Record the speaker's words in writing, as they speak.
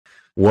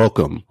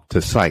Welcome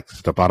to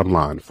Psych's The Bottom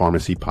Line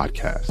Pharmacy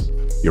Podcast,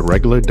 your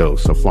regular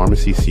dose of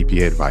pharmacy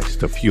CPA advice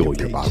to fuel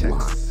your bottom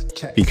line,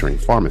 featuring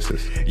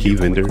pharmacists, key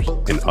vendors,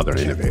 and other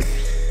innovators.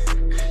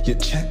 Your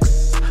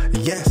checks,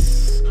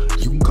 yes,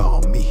 you can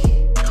call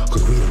me,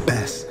 because we the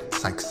best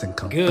Psychs and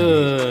Company.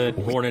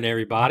 Good morning,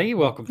 everybody.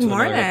 Welcome to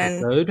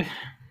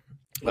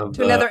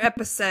another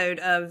episode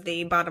of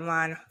the Bottom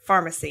Line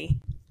Pharmacy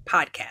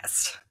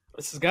Podcast.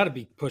 This has got to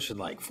be pushing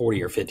like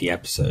 40 or 50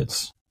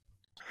 episodes.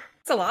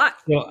 It's a lot.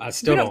 Well, I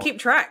still don't keep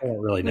track. I don't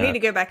really know. We need to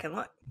go back and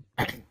look.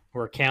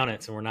 We're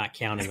accountants and we're not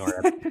counting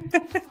our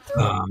episodes.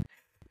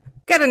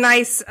 Got a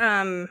nice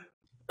no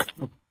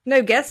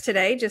guest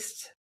today,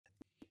 just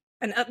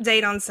an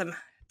update on some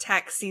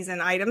tax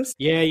season items.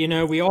 Yeah, you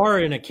know, we are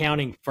an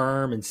accounting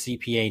firm and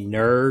CPA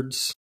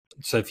nerds.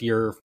 So if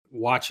you're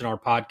watching our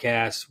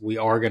podcast, we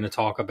are going to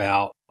talk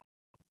about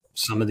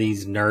some of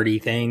these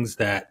nerdy things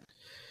that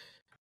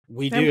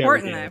we do.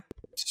 Important though.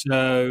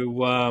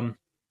 So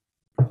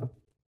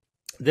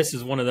this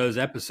is one of those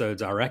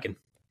episodes, I reckon.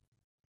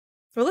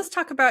 Well, let's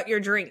talk about your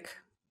drink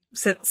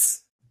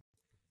since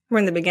we're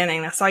in the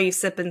beginning. I saw you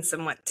sipping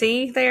some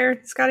tea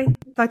there, Scotty.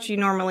 Thought you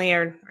normally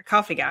are a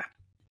coffee guy.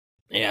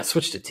 Yeah, I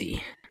switched to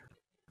tea.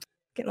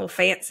 Getting a little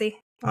fancy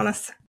on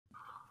us.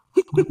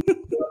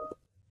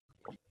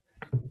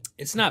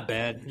 It's not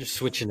bad. Just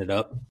switching it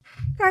up.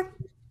 Okay.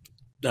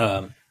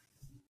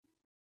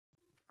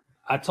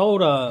 I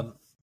told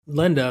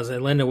Linda, I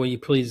said, Linda, will you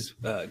please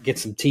get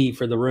some tea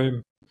for the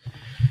room?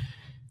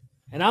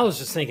 And I was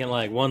just thinking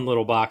like one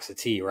little box of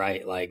tea,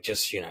 right? Like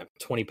just,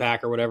 20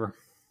 pack or whatever.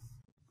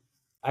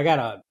 I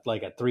got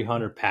a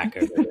 300 pack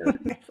over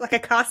there. Like a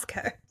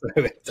Costco.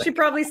 She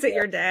probably sent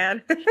your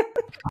dad. I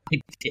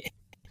did.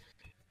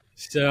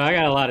 So I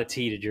got a lot of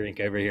tea to drink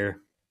over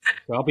here.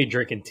 So I'll be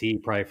drinking tea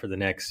probably for the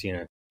next,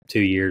 2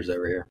 years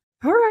over here.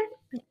 All right.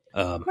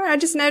 All right. I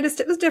just noticed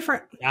it was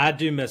different. I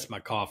do miss my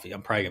coffee.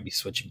 I'm probably going to be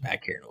switching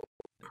back here in a little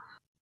bit.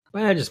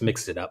 But I just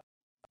mixed it up.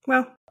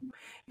 Well,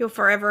 you'll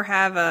forever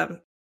have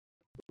a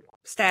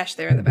stash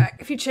there in the back.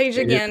 If you change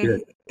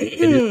again.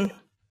 All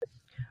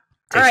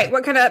right.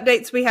 What kind of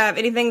updates we have?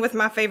 Anything with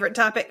my favorite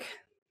topic?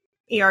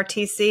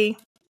 ERTC.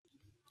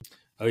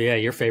 Oh, yeah.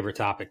 Your favorite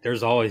topic.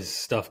 There's always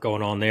stuff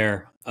going on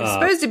there. It was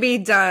supposed to be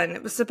done.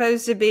 It was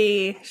supposed to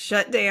be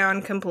shut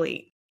down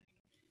complete.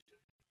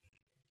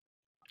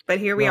 But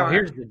here we are.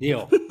 Here's the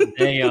deal.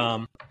 They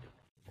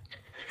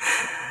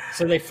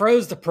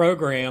froze the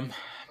program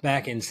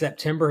back in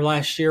September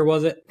last year,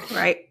 was it?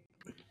 Right.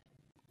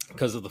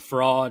 Because of the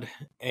fraud.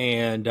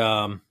 And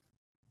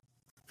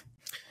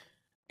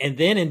then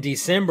in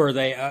December,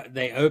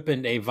 they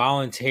opened a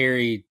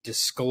voluntary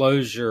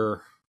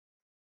disclosure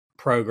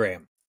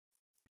program.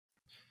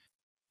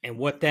 And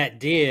what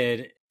that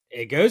did,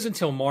 it goes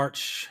until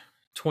March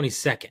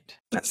 22nd.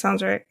 That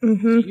sounds right.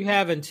 Mm-hmm. So you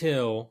have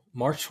until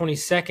March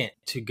 22nd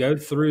to go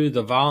through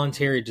the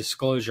voluntary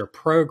disclosure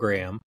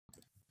program.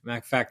 Matter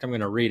of fact, I'm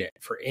going to read it.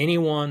 For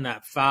anyone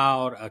that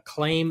filed a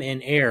claim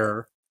in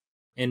error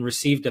and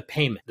received a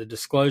payment, the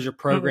disclosure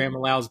program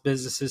allows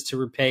businesses to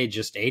repay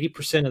just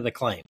 80% of the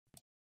claim,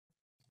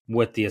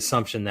 with the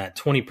assumption that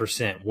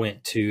 20%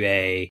 went to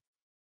that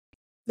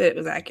it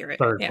was accurate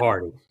third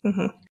party.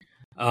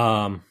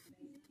 Mm-hmm.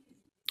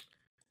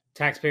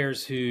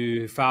 Taxpayers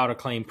who filed a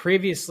claim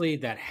previously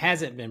that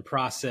hasn't been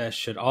processed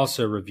should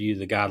also review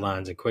the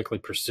guidelines and quickly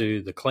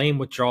pursue the claim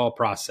withdrawal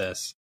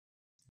process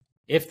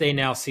if they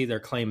now see their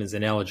claim is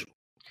ineligible.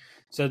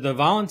 So the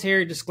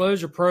voluntary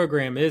disclosure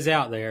program is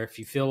out there. If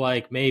you feel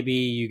like maybe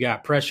you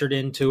got pressured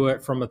into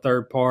it from a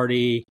third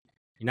party,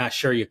 you're not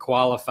sure you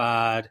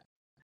qualified.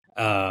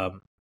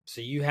 So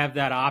you have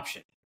that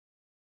option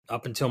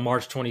up until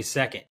March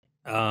 22nd.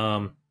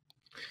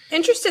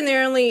 Interesting.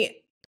 They're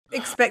only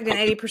expecting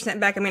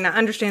 80% back. I mean, I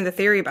understand the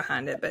theory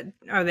behind it, but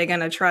are they going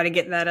to try to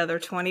get that other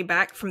 20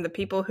 back from the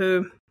people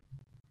who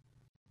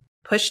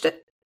pushed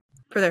it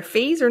for their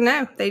fees, or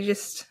no? I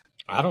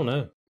don't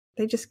know.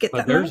 They just get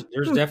but that.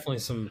 There's definitely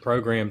some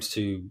programs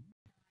to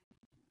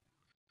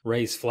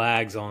raise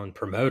flags on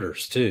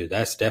promoters too.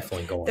 That's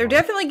definitely going on. They're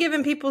definitely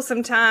giving people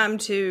some time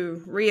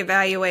to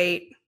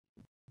reevaluate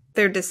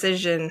their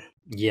decision.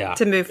 Yeah,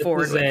 to move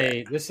forward.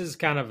 This is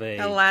kind of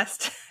a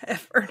last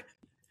effort.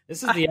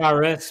 This is the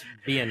IRS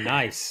being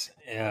nice,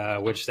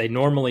 which they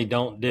normally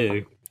don't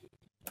do.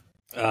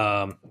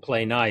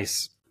 Play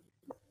nice.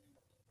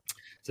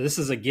 So this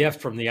is a gift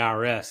from the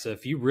IRS. So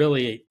if you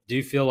really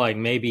do feel like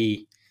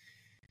maybe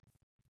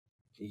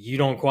you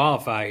don't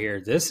qualify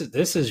here, this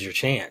is your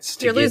chance.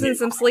 You're losing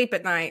some sleep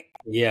at night.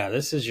 Yeah,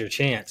 this is your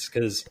chance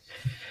because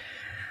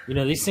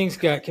these things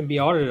can be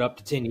audited up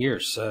to 10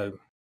 years. So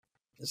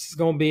this is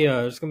going to be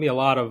a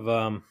lot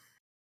of.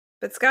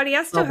 But Scotty,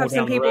 I still have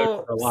some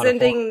people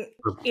sending,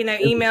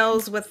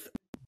 emails with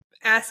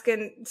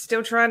asking,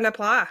 still trying to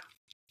apply.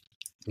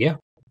 Yeah.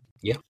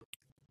 Yeah.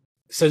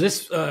 So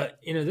this,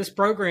 this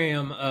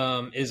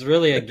program is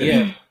really a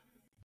gift.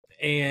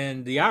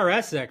 And the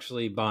IRS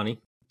actually,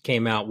 Bonnie,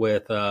 came out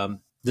with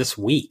this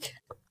week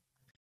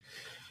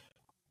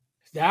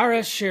The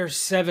IRS shares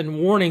 7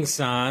 warning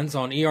signs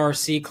on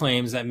ERC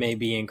claims that may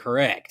be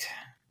incorrect.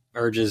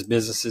 Urges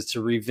businesses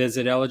to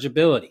revisit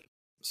eligibility.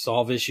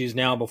 Solve issues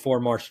now before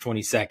March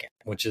 22nd,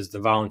 which is the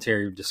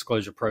voluntary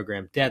disclosure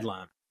program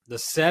deadline. The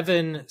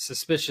 7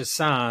 suspicious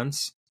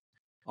signs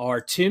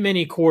are too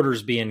many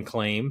quarters being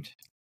claimed.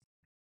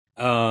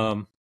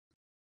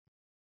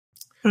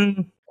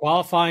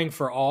 Qualifying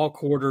for all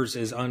quarters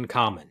is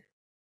uncommon.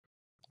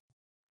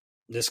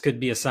 This could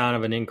be a sign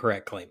of an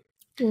incorrect claim.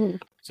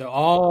 So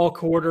all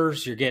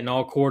quarters, you're getting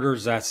all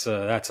quarters. That's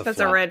a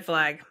red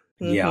flag.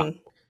 Mm-hmm. Yeah.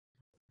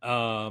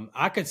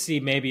 I could see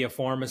maybe a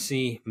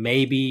pharmacy,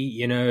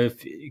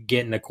 if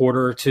getting a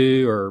quarter or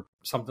two or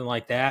something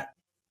like that.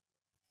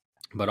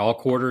 But all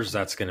quarters,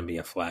 that's going to be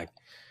a flag.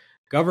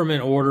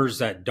 Government orders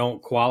that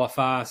don't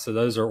qualify. So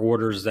those are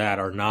orders that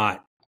are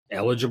not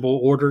eligible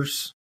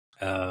orders.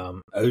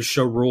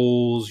 OSHA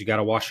rules, you got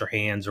to wash your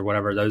hands or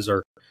whatever. Those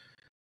are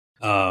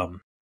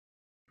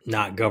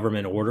not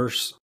government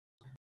orders.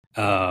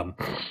 Of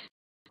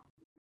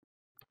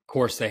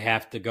course,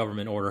 the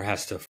government order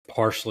has to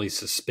partially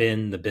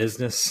suspend the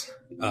business,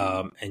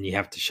 and you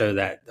have to show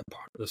that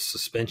the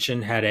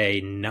suspension had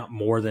a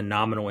more than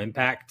nominal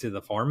impact to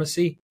the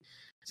pharmacy.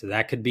 So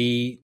that could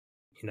be,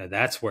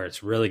 that's where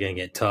it's really going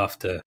to get tough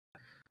to.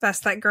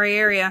 That's that gray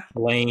area.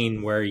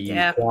 Lane where you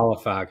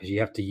qualify, because you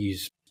have to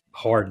use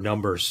hard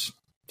numbers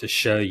to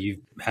show you've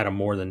had a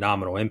more than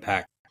nominal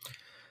impact.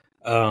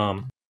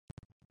 And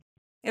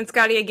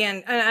Scotty,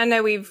 again, I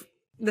know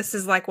this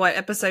is like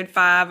episode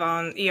 5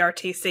 on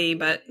ERTC,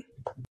 but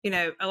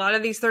a lot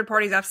of these third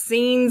parties, I've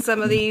seen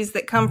some of these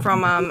that come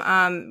from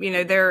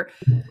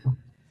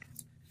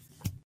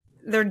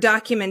their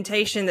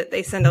documentation that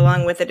they send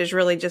along with it is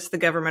really just the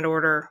government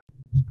order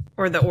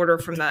or the order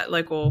from that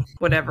local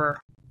whatever.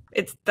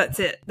 That's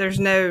it. There's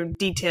no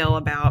detail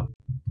about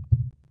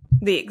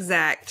the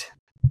exact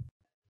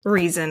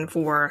reason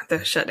for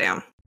the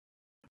shutdown.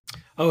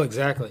 Oh,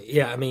 exactly.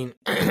 Yeah, I mean,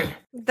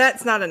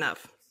 that's not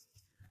enough.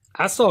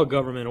 I saw a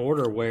government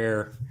order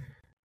where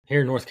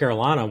here in North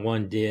Carolina,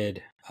 one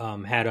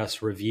had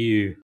us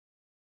review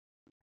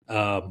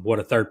what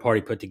a third party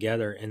put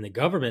together, and the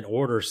government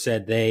order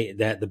said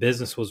that the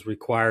business was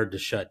required to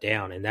shut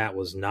down, and that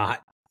was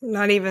not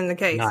even the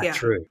case. Not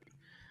true.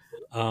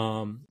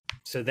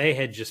 So they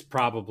had just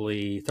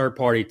third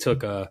party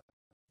took a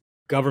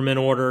government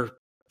order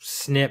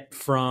snip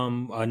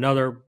from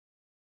another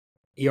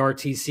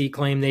ERTC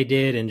claim they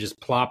did and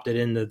just plopped it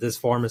into this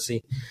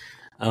pharmacy.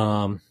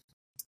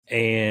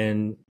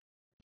 And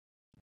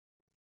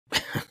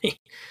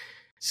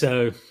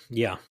so,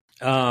 yeah.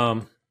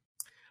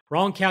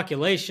 Wrong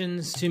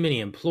calculations, too many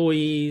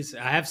employees.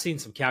 I have seen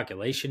some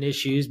calculation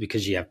issues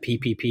because you have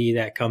PPP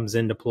that comes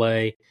into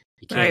play.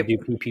 You can't do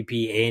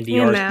PPP and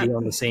ERC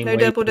on the same way. No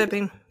double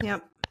dipping.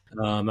 Yep.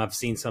 I've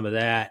seen some of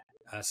that.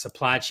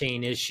 Supply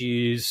chain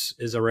issues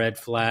is a red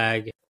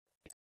flag.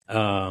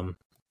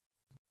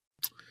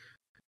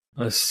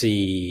 Let's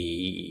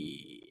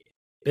see.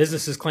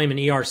 Businesses claiming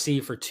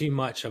ERC for too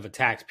much of a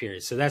tax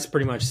period. So that's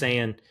pretty much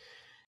saying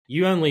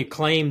you only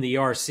claim the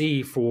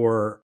ERC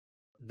for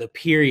the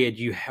period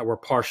you were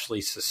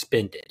partially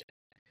suspended.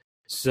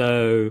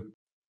 So,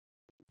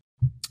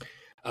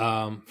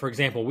 for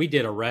example, we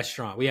did a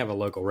restaurant. We have a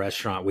local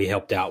restaurant we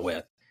helped out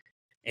with.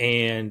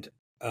 And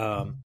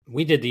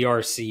we did the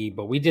RC,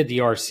 but we did the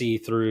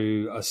RC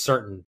through a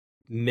certain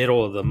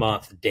middle of the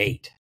month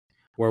date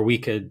where we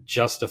could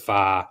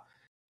justify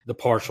the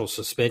partial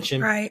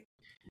suspension. Right.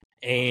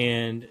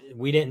 And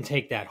we didn't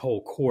take that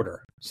whole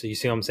quarter. So you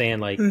see what I'm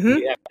saying? Like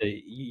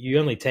you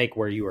only take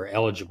where you were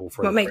eligible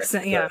for. What makes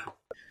sense. Yeah.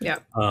 Yeah.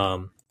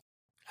 I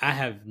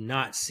have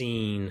not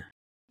seen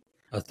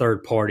a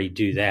third party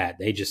do that.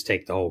 They just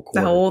take the whole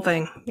quarter. The whole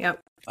thing.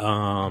 Yep.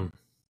 Of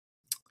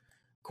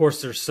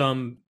course, there's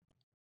some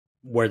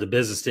where the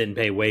business didn't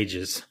pay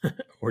wages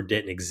or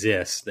didn't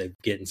exist. They're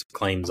getting some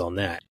claims on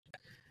that.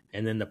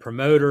 And then the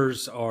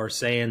promoters are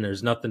saying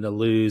there's nothing to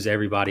lose.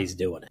 Everybody's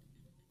doing it.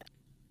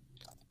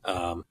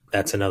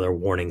 That's another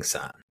warning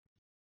sign.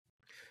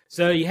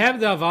 So you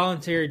have the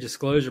voluntary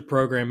disclosure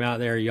program out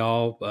there,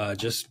 y'all.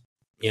 Just,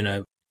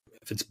 if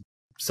it's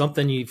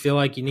something you feel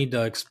like you need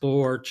to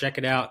explore, check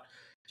it out.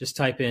 Just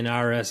type in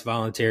IRS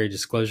voluntary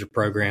disclosure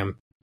program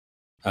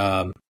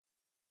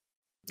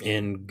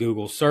in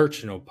Google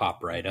search and it'll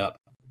pop right up.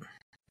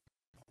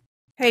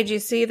 Hey, did you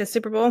see the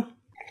Super Bowl?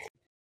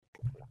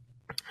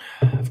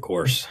 Of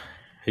course.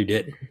 Who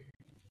didn't?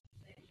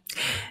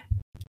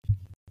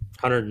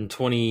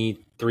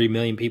 123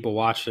 million people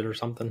watched it or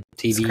something.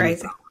 TV. It's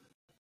crazy.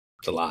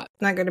 It's a lot.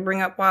 Not going to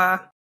bring up why.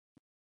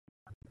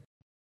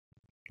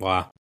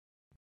 Why?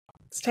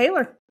 It's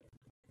Taylor.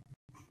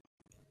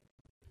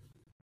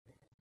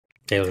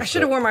 I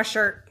should have worn my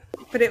shirt,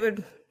 but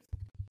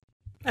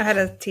I had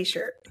a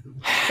t-shirt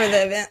for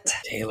the event.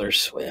 Taylor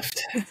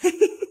Swift.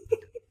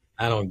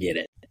 I don't get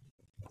it.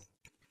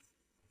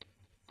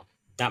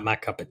 Not my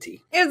cup of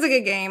tea. It was a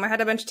good game. I had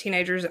a bunch of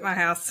teenagers at my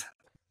house.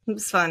 It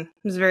was fun.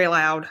 It was very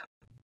loud.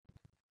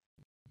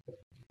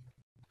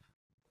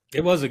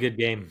 It was a good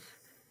game.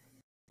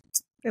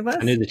 It was.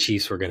 I knew the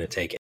Chiefs were going to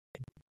take it.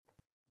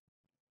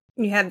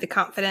 You had the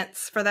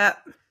confidence for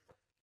that.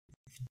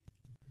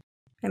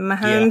 And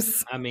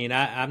Mahomes. Yeah, I mean,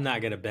 I'm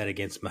not going to bet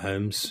against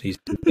Mahomes. He's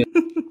too good.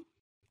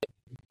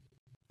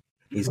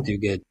 He's too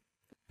good.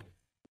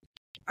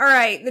 All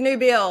right, the new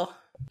bill.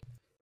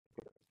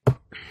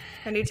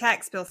 A new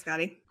tax bill,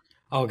 Scotty.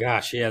 Oh,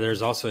 gosh. Yeah,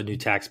 there's also a new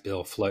tax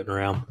bill floating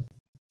around.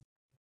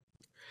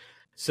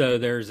 So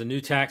there's a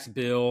new tax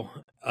bill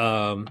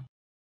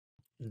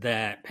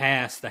that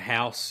passed the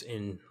House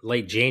in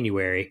late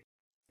January.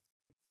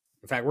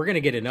 In fact, we're going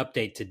to get an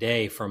update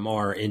today from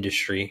our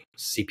industry,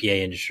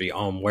 CPA industry,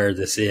 on where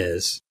this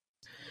is.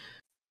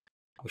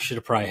 We should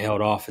have probably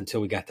held off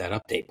until we got that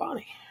update,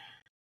 Bonnie.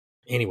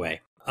 Anyway.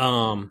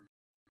 You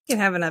can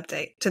have an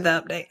update to the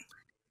update.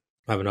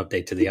 Have an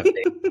update to the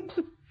update.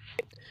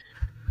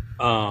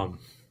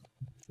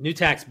 New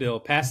tax bill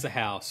passed the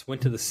House,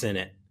 went to the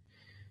Senate.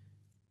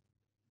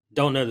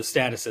 Don't know the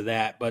status of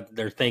that, but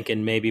they're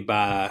thinking maybe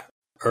by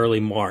early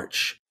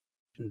March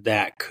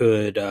that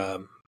could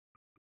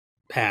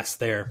pass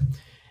there.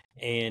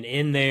 And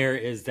in there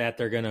is that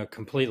they're going to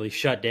completely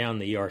shut down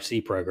the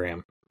ERTC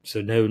program.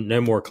 So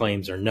no more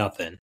claims or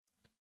nothing.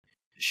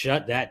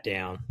 Shut that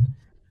down.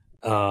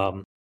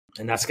 And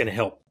that's going to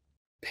help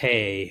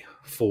pay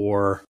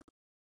for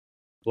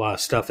a lot of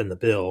stuff in the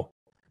bill.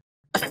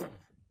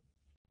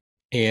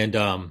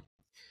 And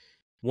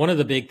one of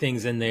the big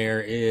things in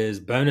there is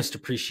bonus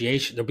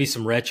depreciation. There'll be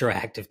some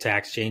retroactive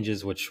tax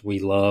changes, which we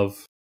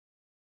love.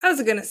 I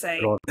was going to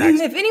say,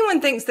 if anyone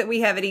thinks that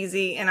we have it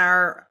easy in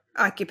our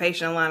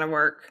occupational line of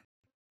work,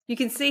 you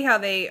can see how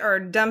they are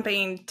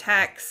dumping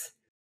tax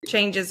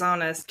changes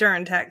on us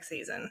during tax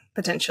season,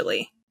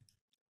 potentially.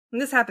 And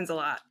this happens a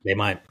lot. They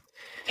might.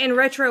 And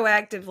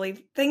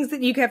retroactively, things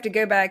that you have to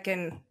go back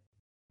and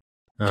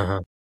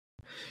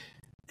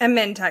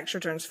amend tax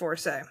returns for.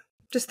 So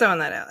just throwing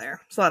that out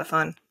there. It's a lot of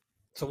fun.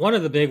 So one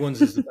of the big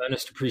ones is the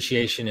bonus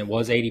depreciation. It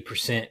was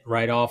 80%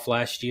 write-off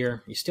last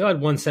year. You still had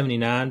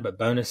 179, but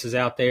bonus is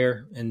out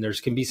there, and there's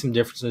can be some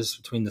differences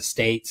between the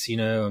states,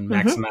 and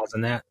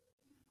maximizing that.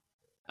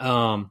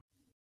 And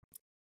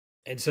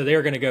so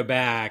they're going to go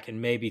back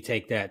and maybe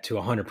take that to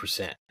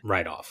 100%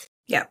 write-off.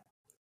 Yeah.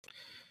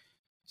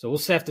 So we'll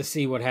have to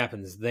see what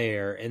happens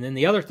there. And then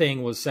the other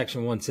thing was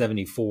Section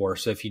 174.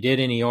 So if you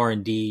did any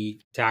R&D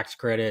tax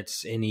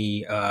credits,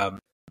 any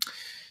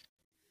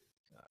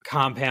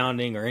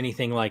compounding or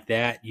anything like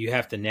that, you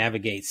have to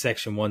navigate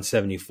Section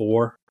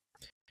 174,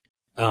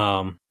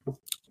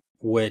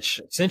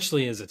 which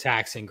essentially is a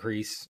tax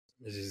increase.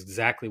 This is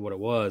exactly what it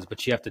was,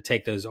 but you have to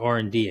take those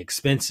R&D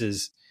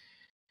expenses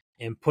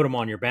and put them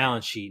on your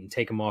balance sheet and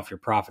take them off your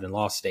profit and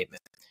loss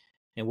statement.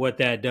 And what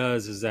that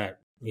does is that,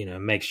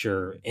 makes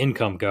your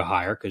income go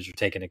higher because you're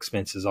taking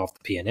expenses off the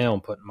P&L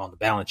and putting them on the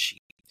balance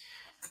sheet.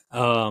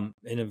 And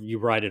if you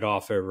write it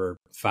off over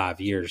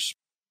 5 years.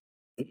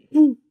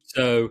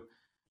 So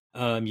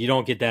you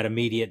don't get that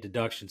immediate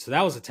deduction. So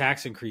that was a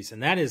tax increase,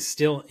 and that is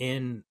still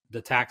in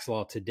the tax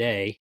law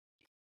today.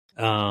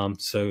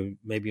 So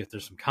maybe if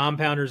there's some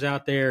compounders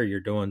out there, you're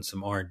doing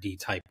some R&D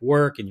type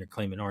work and you're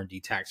claiming R&D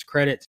tax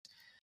credits,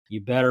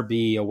 you better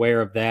be aware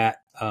of that,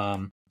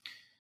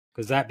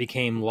 because that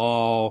became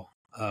law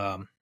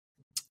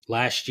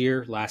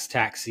last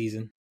tax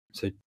season.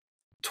 So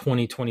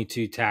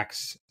 2022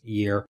 tax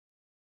year.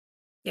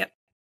 Yep.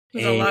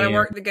 There's a lot of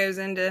work that goes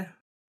into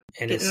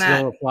and it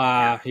still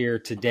apply here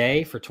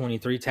today for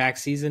 23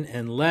 tax season.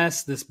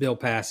 Unless this bill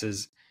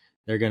passes,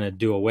 they're going to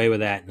do away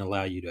with that and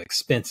allow you to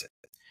expense it.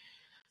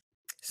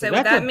 So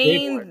would that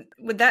mean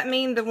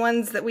the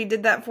ones that we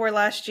did that for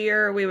last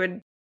year, we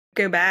would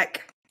go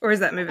back, or is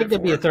that moving forward?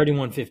 There'd be a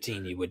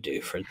 3115 you would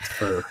do for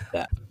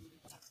that.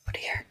 Oh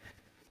dear.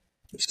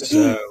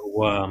 So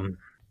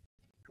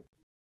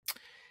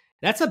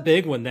that's a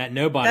big one that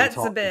nobody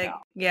talked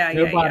about.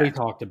 Nobody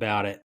talked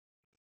about it.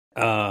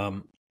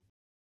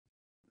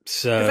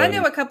 So because I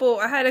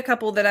had a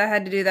couple that I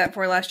had to do that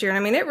for last year, and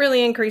I mean it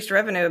really increased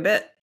revenue a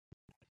bit.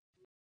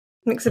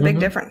 Makes a big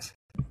difference.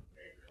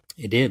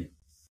 It did.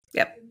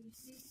 Yep.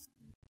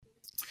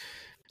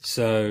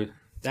 So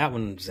that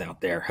one's out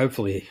there.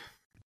 Hopefully,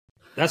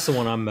 that's the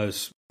one I'm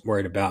most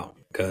worried about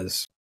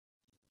because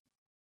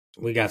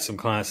we got some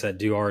clients that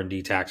do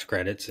R&D tax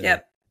credits,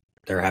 and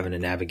they're having to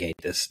navigate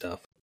this stuff.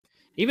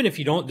 Even if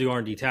you don't do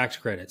R&D tax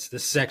credits,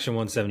 this Section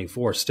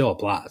 174 still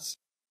applies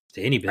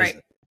to any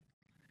business.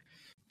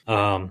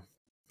 Right.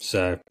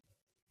 So,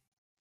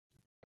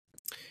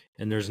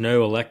 and there's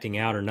no electing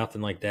out or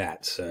nothing like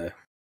that. So,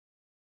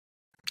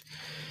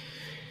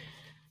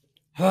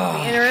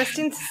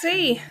 interesting to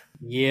see.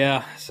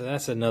 Yeah, so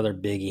that's another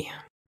biggie.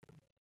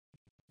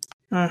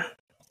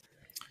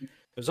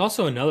 There's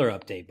also another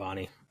update,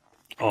 Bonnie,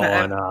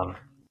 on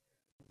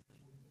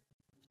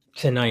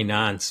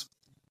 1099s.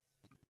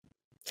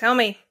 Tell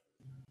me.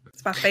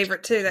 It's my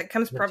favorite too. That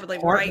comes probably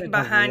right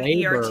behind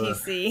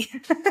ERTC.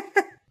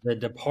 The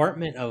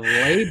Department of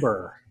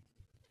Labor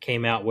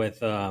came out with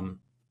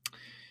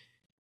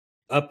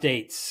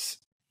updates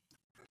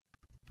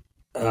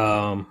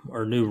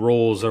or new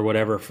rules or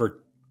whatever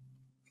for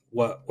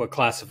what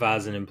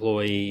classifies an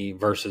employee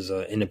versus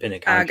an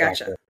independent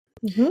contractor.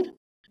 Gotcha.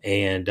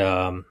 And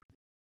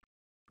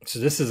so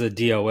this is a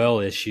DOL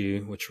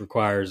issue, which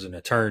requires an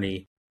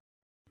attorney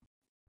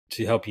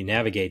to help you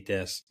navigate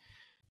this.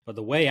 But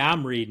the way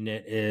I'm reading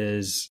it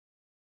is,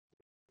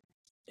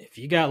 if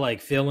you got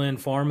like fill-in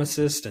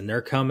pharmacists and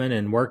they're coming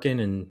and working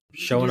and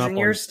showing using up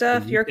your on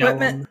stuff, your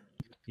equipment,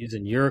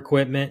 using your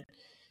equipment,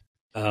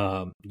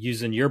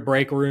 using your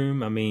break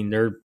room. I mean,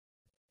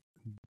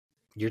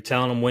 you're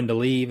telling them when to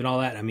leave and all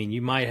that. I mean,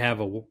 you might have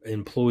a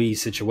employee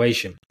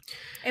situation.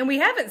 and we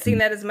haven't seen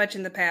that as much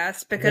in the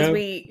past because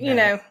you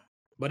know,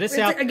 but it's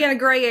again a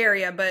gray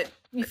area. But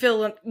we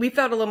felt a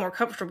little more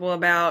comfortable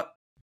about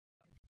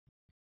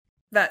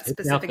that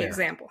specific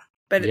example.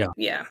 But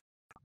yeah.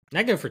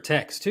 I go for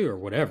text too, or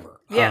whatever.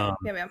 Yeah.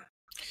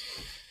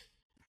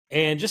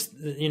 And just,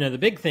 the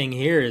big thing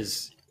here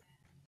is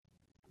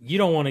you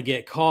don't want to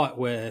get caught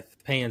with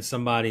paying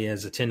somebody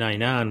as a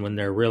 1099 when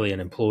they're really an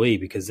employee,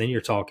 because then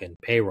you're talking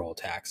payroll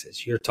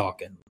taxes. You're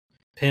talking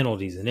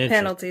penalties and interest.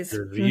 Penalties.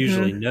 There's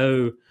usually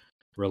no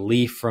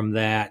relief from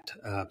that.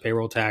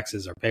 Payroll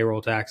taxes are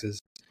payroll taxes.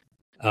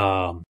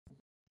 And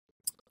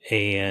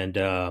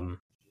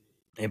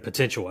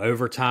potential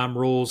overtime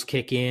rules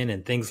kick in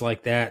and things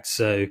like that.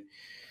 So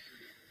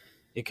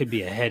it could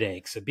be a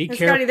headache. So be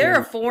careful. Scotty, there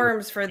are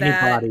forms for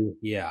that.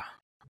 Yeah.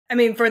 I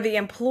mean, for the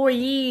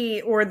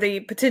employee or the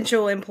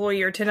potential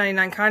employee or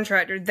 1099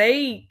 contractor,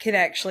 they can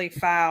actually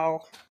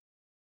file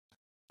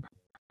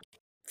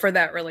for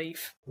that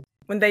relief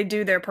when they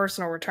do their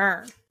personal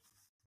return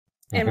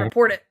and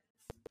report it.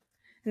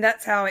 And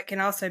that's how it can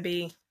also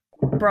be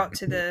brought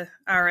to the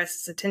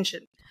IRS's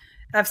attention.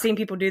 I've seen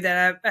people do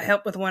that. I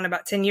helped with one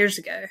about 10 years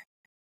ago.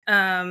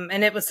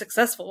 And it was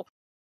successful.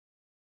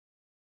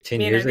 10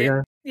 years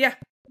ago? Yeah.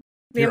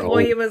 The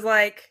employee was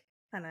like,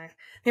 I know.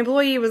 The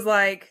employee was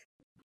like,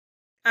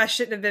 I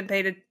shouldn't have been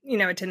paid a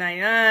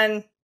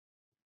 1099.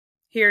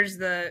 Here's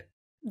the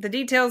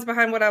details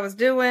behind what I was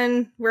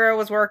doing, where I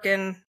was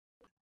working.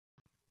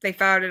 They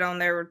filed it on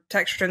their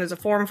tax return. There's a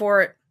form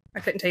for it. I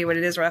couldn't tell you what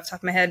it is right off the top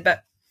of my head,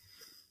 but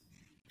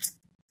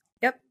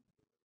yep.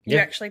 You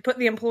actually put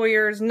the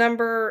employer's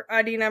number,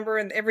 ID number,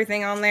 and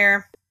everything on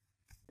there.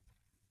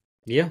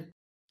 Yeah.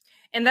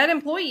 And that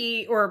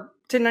employee or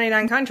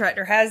 1099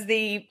 contractor has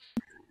the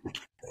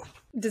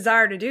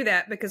desire to do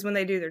that because when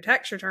they do their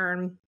tax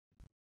return,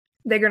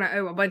 they're going to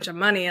owe a bunch of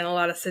money in a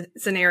lot of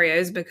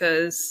scenarios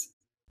because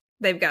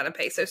they've got to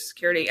pay Social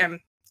Security and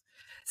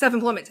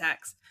self-employment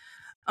tax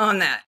on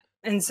that.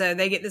 And so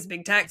they get this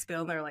big tax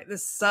bill and they're like,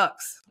 this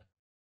sucks.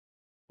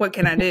 What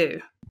can I do?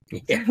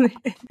 Yeah.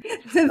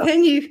 So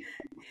then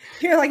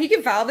you're like, you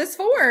can file this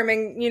form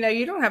and,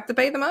 you don't have to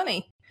pay the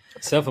money.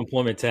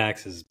 Self-employment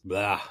tax is,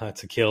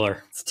 that's a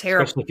killer. It's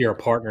terrible. Especially if you're a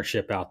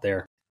partnership out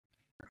there.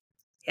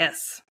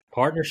 Yes.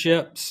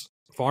 Partnerships,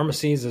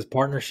 pharmacies as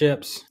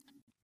partnerships.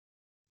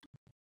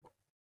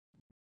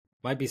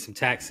 Might be some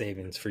tax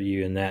savings for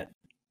you in that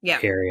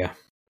area.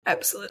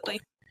 Absolutely.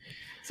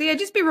 So yeah,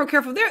 just be real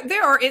careful.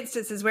 There are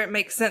instances where it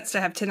makes sense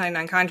to have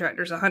 1099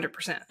 contractors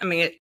 100%. I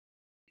mean,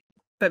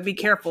 but be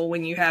careful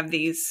when you have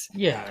these.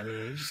 Yeah, I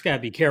mean, you just got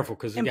to be careful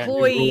because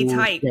employee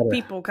type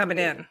people coming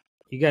in.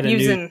 You got a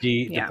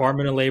new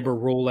Department of Labor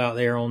rule out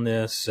there on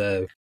this,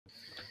 so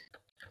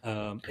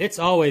it's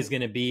always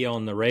going to be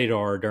on the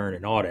radar during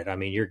an audit. I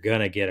mean, you're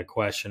going to get a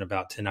question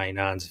about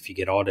 1099s if you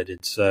get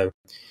audited. So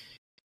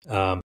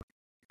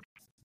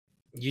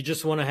you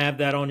just want to have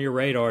that on your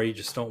radar. You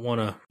just don't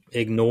want to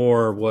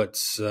ignore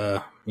what's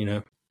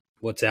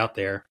what's out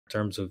there in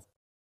terms of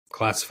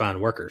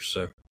classifying workers.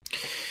 So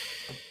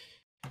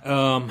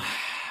and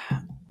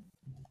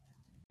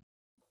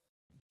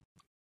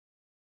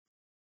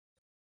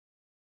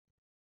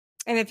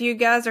if you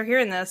guys are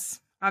hearing this,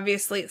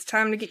 obviously it's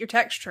time to get your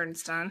tax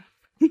returns done.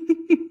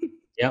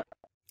 Yep.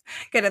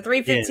 Got a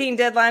 3/15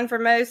 deadline for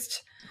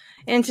most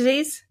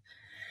entities.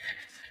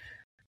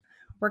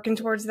 Working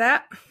towards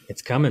that.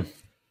 It's coming.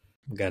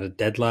 We've got a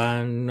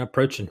deadline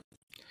approaching.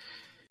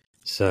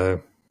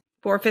 So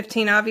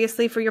 4/15,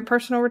 obviously, for your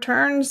personal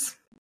returns.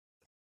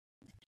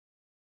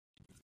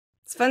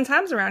 It's fun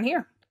times around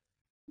here.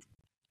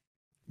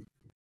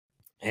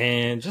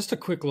 And just a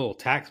quick little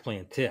tax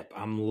plan tip.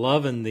 I'm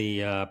loving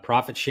the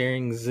profit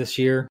sharings this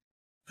year.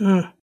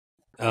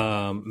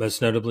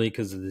 Most notably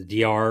because of the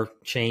DR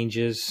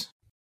changes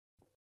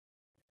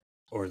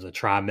or the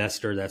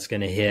trimester that's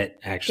going to hit.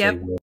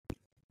 Actually,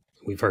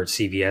 we've heard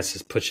CVS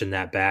is pushing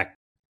that back.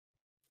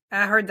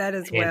 I heard that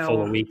as well.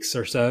 Handful of weeks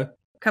or so.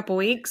 Couple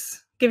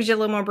weeks. Gives you a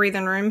little more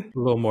breathing room. A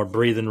little more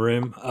breathing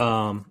room.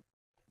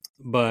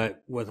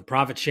 But with the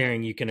profit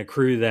sharing, you can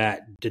accrue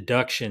that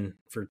deduction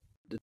for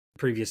the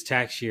previous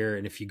tax year.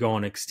 And if you go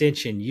on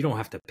extension, you don't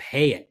have to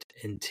pay it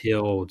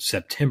until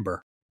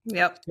September.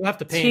 Yep. You'll have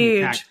to pay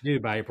your tax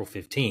due by April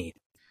 15th.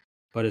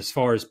 But as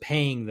far as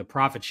paying the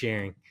profit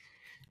sharing,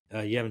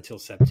 you have until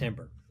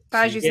September.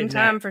 Buys you some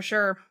time for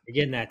sure. You're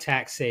getting that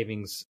tax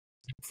savings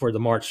for the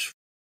March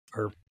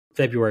or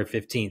February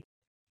 15th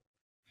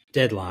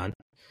deadline.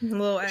 A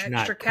little but you're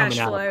extra not cash coming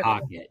out flow. of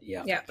pocket.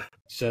 Yeah. Yeah.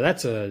 So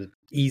that's a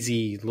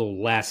easy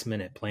little last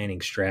minute planning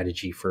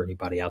strategy for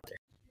anybody out there.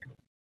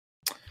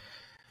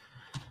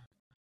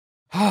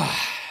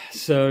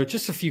 So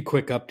just a few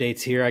quick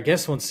updates here. I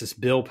guess once this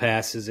bill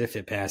passes, if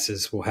it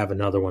passes, we'll have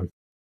another one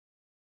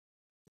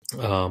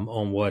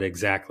on what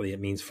exactly it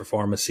means for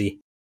pharmacy.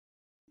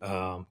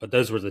 But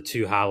those were the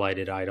two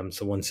highlighted items,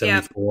 the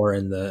 174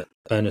 and the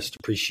bonus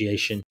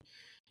depreciation.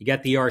 You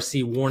got the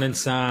ERTC warning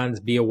signs.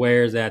 Be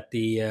aware that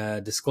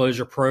the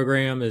disclosure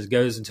program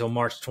goes until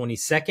March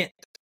 22nd.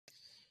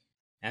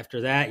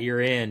 After that,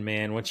 you're in,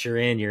 man. Once you're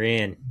in, you're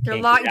in. You're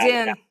Can't locked get out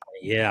in. of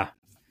that.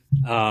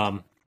 Yeah.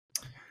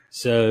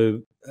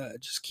 So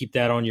just keep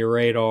that on your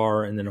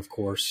radar. And then, of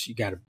course, you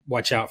got to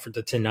watch out for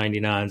the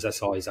 1099s.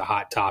 That's always a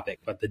hot topic.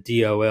 But the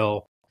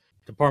DOL,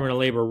 Department of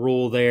Labor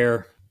rule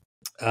there,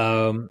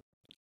 has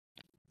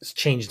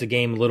changed the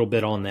game a little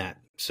bit on that.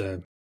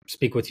 So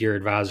speak with your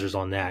advisors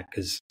on that,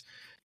 because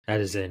that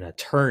is an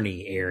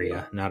attorney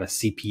area, not a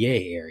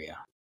CPA area.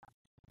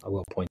 I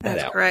will point that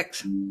That's out.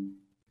 correct.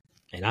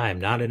 And I am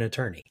not an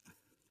attorney.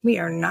 We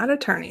are not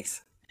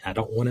attorneys. I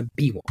don't want to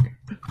be one.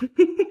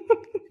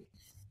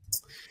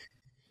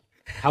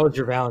 How was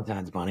your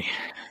Valentine's, Bonnie?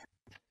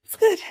 It's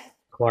good.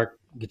 Clark,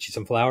 get you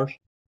some flowers?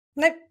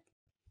 Nope.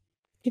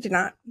 He did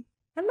not.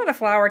 I'm not a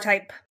flower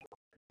type.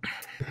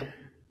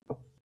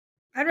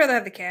 I'd rather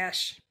have the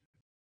cash.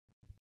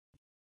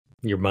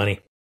 Your money.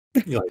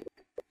 You're like,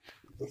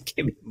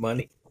 give me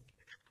money.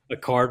 A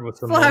card with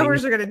some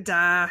Flowers money. are going to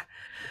die.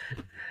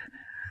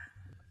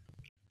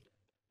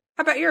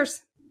 How about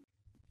yours?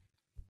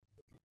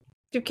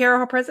 Give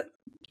Carol a present?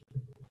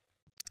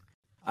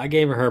 I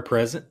gave her a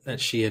present that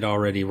she had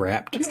already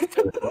wrapped.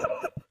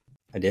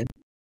 I did.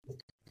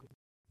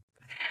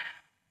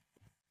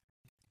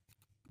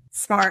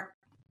 Smart.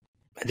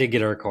 I did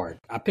get her a card.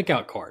 I pick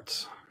out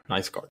cards.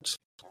 Nice cards.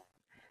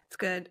 It's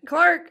good.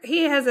 Clark,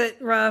 he has it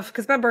rough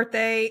because my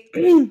birthday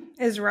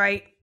is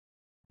right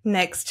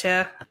next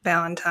to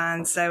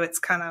Valentine's. So it's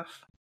kind of,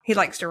 he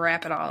likes to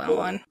wrap it all in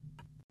one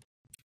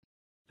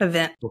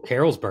event. Well,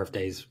 Carol's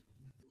birthday's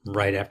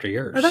right after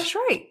yours. Oh, that's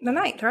right. The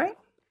 9th, right?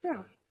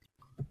 Yeah.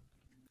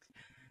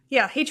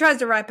 Yeah, he tries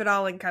to wrap it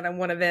all in kind of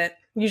one event,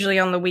 usually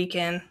on the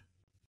weekend.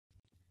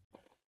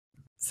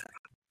 So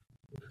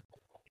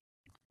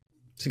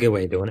It's a good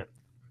way of doing it.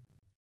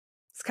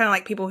 it's kind of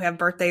like people who have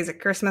birthdays at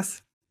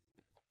Christmas.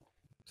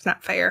 It's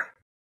not fair.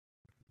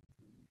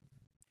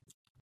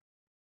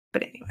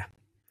 But anyway.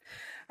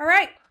 All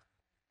right.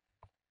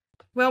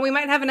 Well, we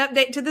might have an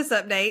update to this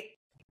update.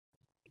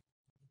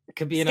 It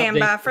could be an Stand update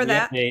by to for the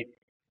that. update.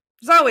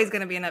 There's always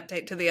going to be an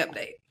update to the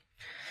update.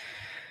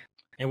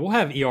 And we'll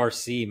have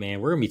ERC, man.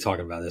 We're going to be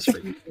talking about this for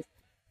you.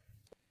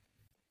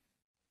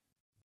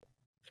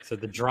 So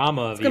the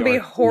drama of It's going to be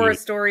ERC, horror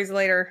stories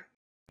later.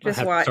 Just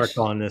I'll have watch. to start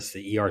calling this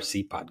the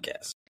ERC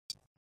podcast.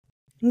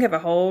 You can have a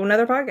whole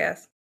nother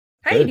podcast.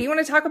 Hey, Good. do you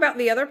want to talk about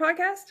the other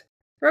podcast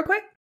real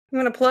quick? You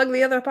want to plug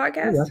the other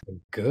podcast? Ooh, that's a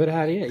good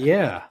idea.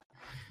 Yeah.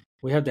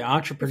 We have the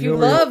entrepreneur. If you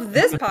love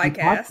this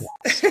podcast,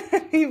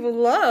 you will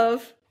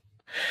love.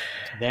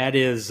 That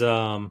is,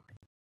 we're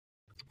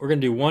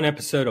going to do one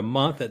episode a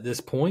month at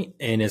this point,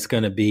 and it's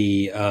going to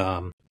be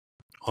on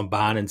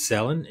buying and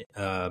selling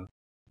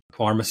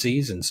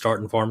pharmacies and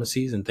starting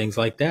pharmacies and things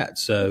like that.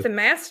 So The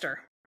Master.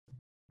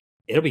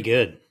 it'll be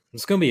good.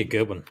 It's going to be a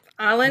good one.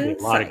 Alan There'll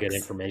be a lot of Sykes. good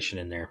information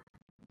in there.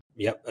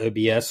 Yep.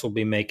 OBS will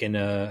be making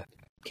a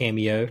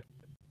cameo.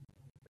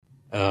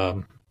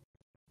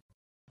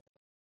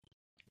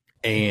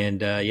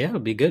 And yeah, it'll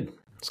be good.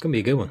 It's going to be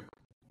a good one.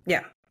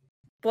 Yeah.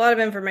 A lot of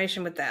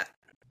information with that.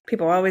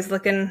 People are always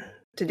looking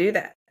to do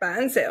that. Buy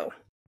and sell.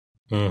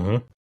 Mm-hmm.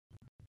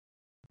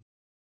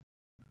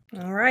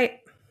 All right.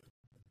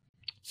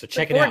 So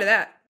check Look it forward out. to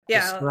that.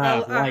 Yeah.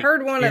 Subscribe, I like,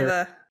 heard one of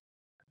share.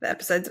 the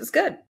episodes. It was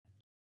good.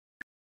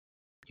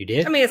 You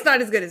did? I mean, it's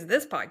not as good as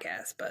this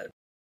podcast, but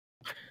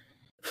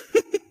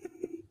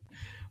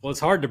Well, it's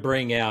hard to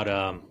bring out.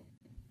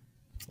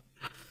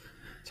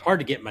 It's hard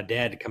to get my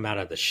dad to come out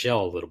of the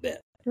shell a little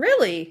bit.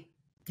 really,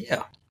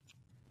 Yeah.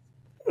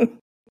 just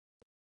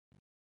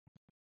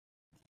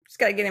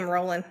got to get him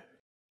rolling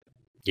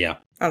Yeah.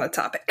 on a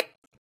topic.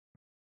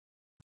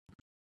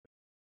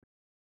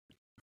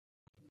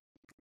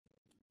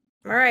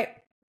 All right.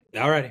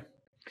 All righty.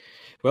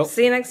 Well,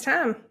 See you next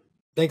time.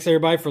 thanks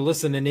everybody for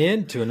listening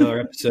in to another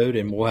episode,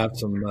 and we'll have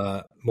some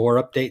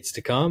more updates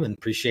to come. And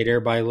appreciate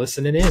everybody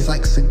listening in.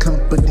 Sykes and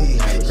Company.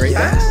 Great.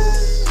 Bye.